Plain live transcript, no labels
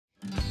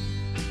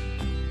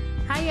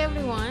Hi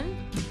everyone,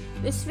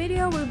 this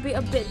video will be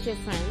a bit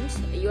different.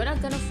 You're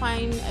not gonna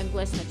find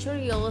English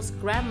materials,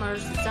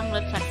 grammars,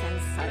 jungle text and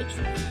such,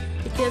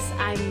 because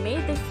I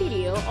made the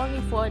video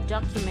only for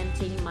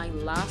documenting my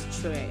last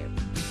trip.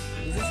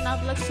 This is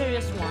not a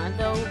luxurious one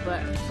though,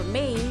 but for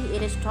me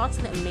it is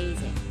totally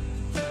amazing.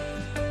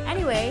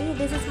 Anyway,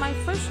 this is my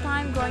first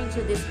time going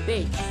to this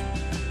beach.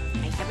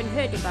 I haven't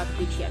heard about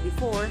the beach yet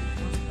before,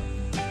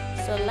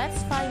 so let's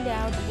find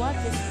out what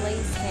this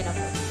place kind of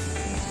is.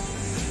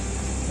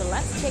 So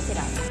let's check it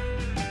out.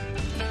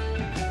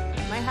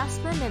 My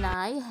husband and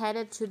I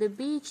headed to the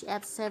beach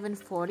at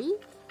 7:40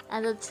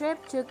 and the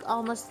trip took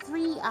almost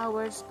 3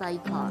 hours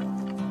by car.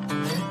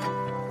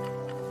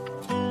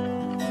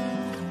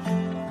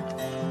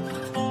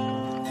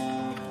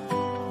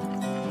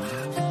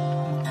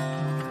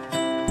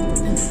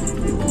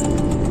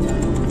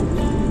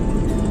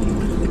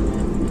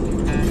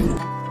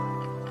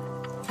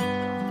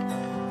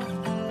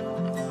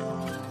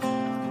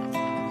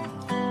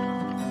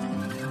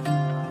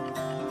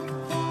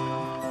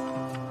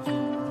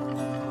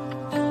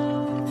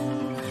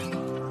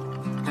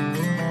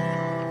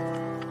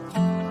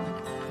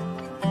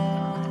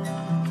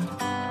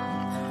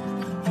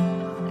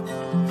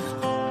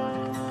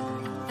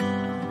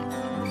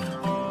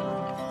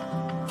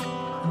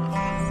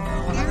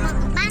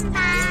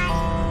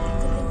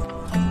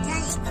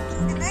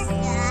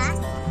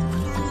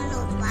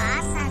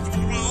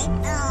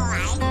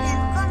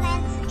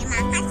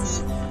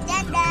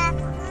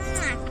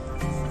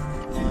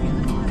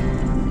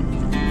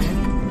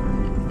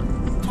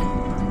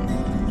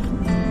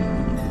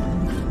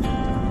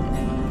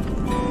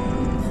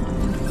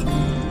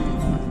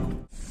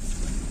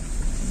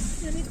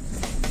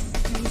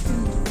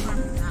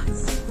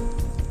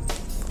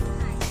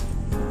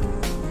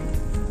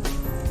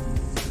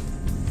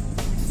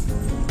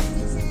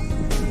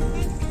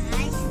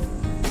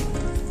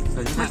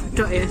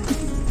 Ya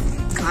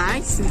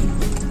guys,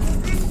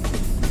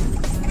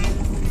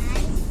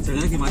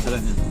 jalannya gimana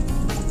jalannya?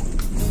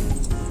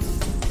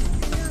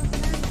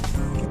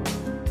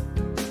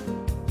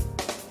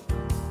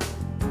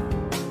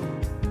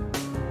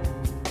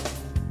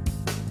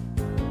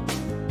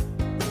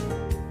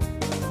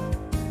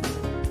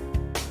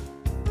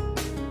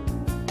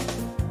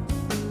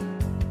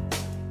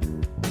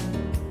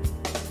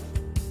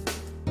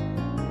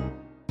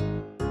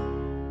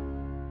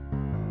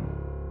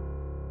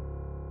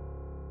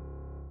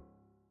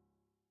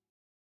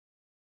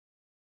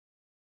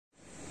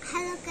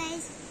 Halo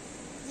guys,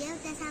 dia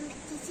udah sampai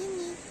di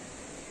sini,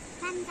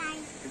 pantai.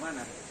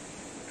 Gimana?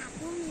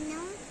 Aku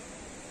minum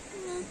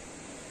ini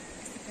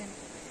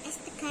es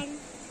tegan.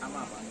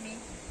 Sama apa?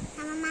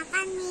 Sama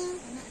makan mie.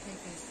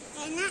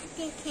 Enak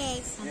deh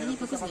guys. Katanya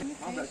bagus ya?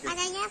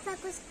 Katanya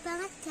bagus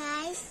banget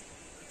guys.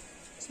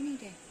 Sini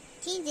deh.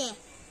 Sini deh.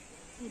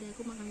 Udah,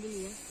 aku makan dulu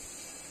ya.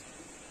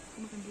 Aku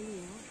makan dulu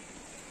ya.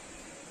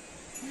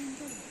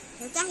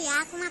 Udah ya,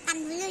 aku makan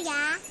dulu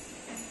ya.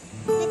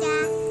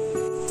 Dadah.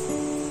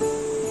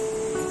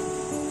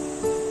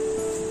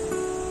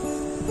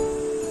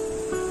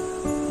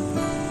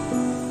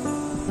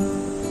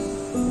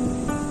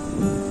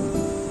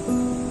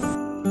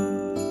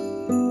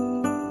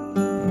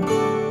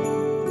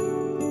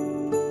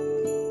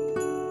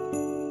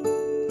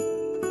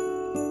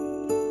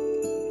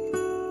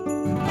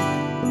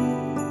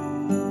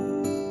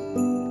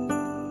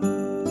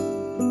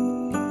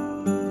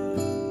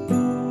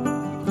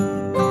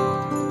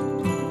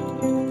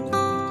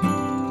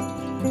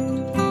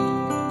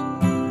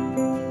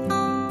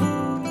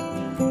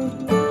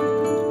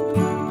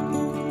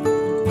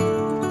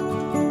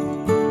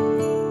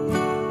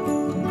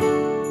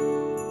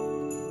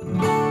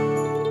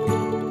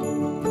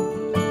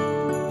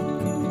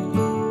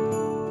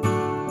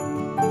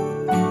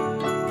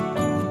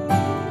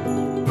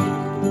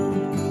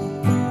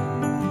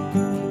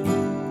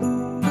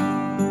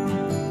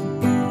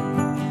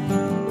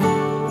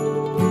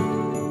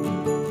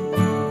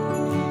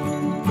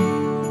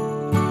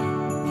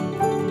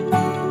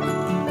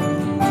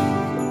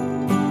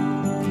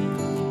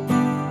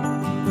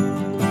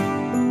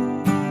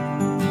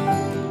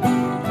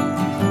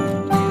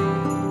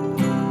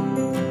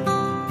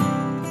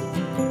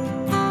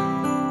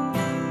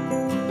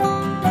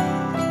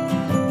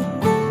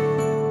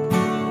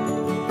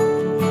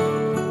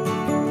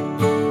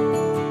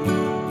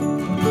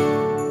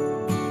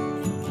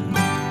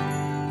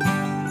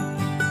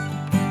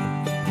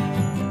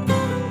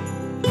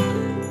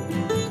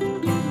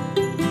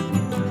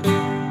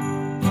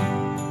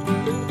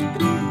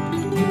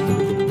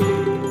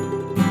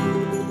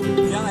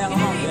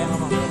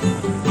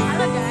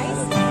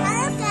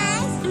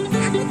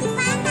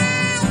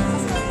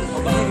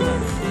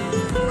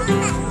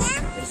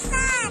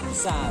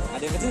 Besar.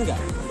 Ada yang kecil nggak?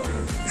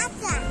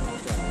 Ada.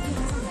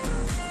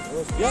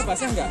 Terus dia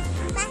basah nggak?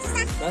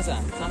 Basah. Basah.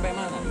 Sampai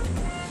mana?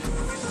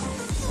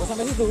 Oh,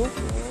 sampai situ.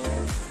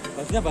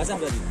 Bajunya basah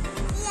berarti?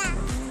 Iya.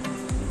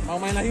 Mau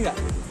main lagi nggak?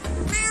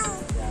 Mau.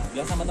 Ya,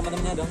 bilang sama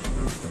teman-temannya dong.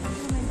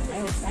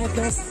 Ayo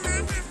guys.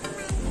 Teman-teman aku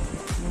main.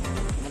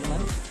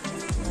 Teman-teman.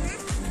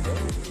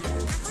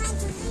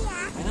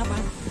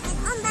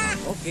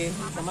 Oke,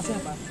 sama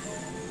siapa?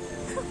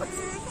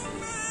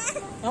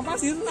 Sama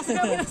pasir.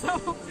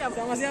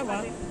 Sama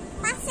siapa?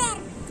 Pasir.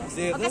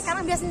 Pasir. Oke,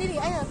 sekarang biar sendiri.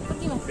 Ayo,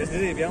 pergi mas. Biar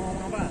sendiri, biar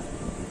ngomong apa?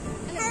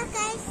 Halo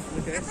guys,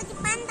 Oke. aku di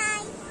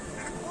pantai.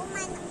 Aku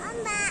main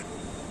ombak.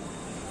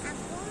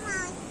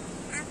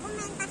 Aku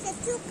main pasir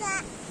juga.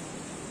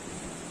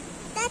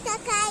 Dadah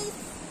guys.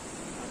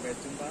 Sampai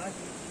jumpa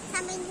lagi.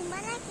 Sampai jumpa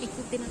lagi.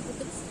 Ikutin aku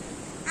terus.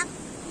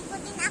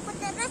 Ikutin aku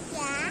terus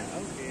ya.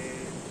 Oke.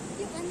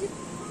 Yuk lanjut.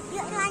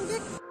 Yuk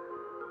lanjut.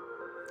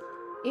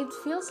 It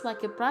feels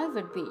like a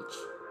private beach.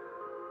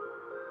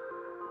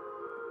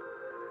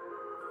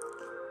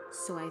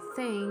 So I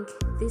think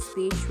this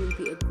beach will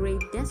be a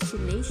great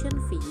destination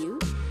for you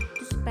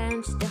to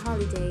spend the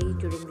holiday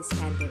during this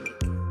pandemic.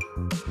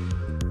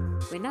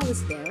 When I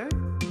was there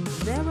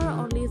were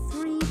only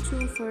 3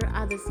 to 4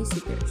 other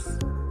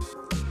visitors.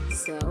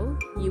 So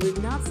you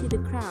will not see the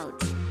crowd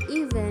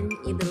even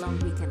in the long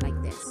weekend like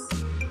this.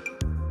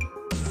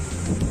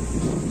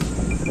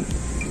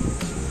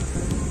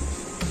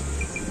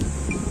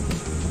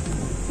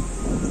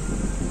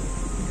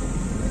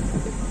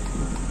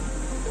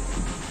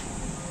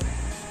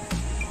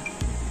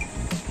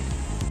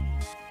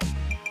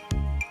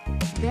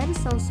 There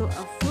is also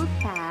a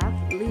footpath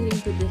leading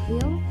to the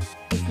hill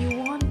if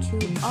you want to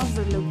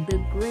overlook the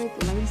great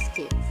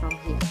landscape from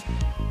here.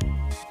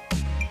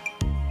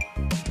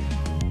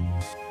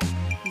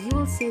 You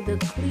will see the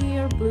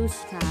clear blue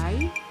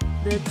sky,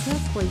 the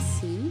turquoise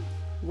sea,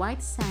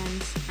 white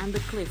sands, and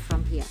the cliff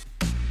from here.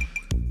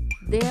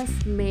 This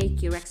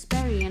make your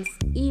experience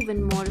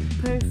even more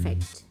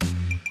perfect.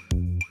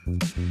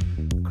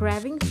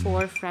 Craving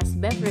for fresh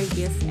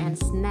beverages and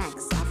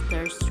snacks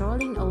after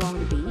strolling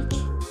along the beach?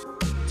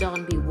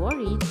 Don't be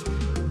worried,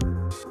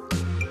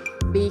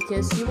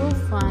 because you will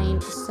find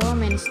so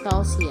many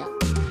stalls here.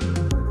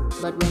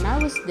 But when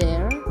I was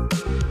there,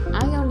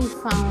 I only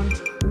found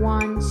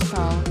one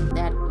stall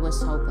that was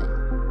open.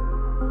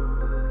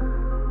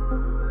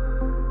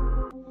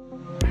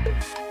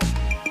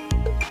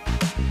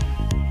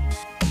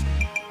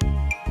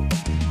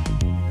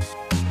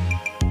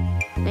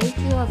 Thank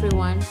you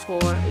everyone for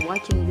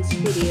watching this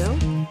video.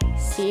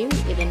 See you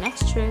in the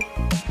next trip.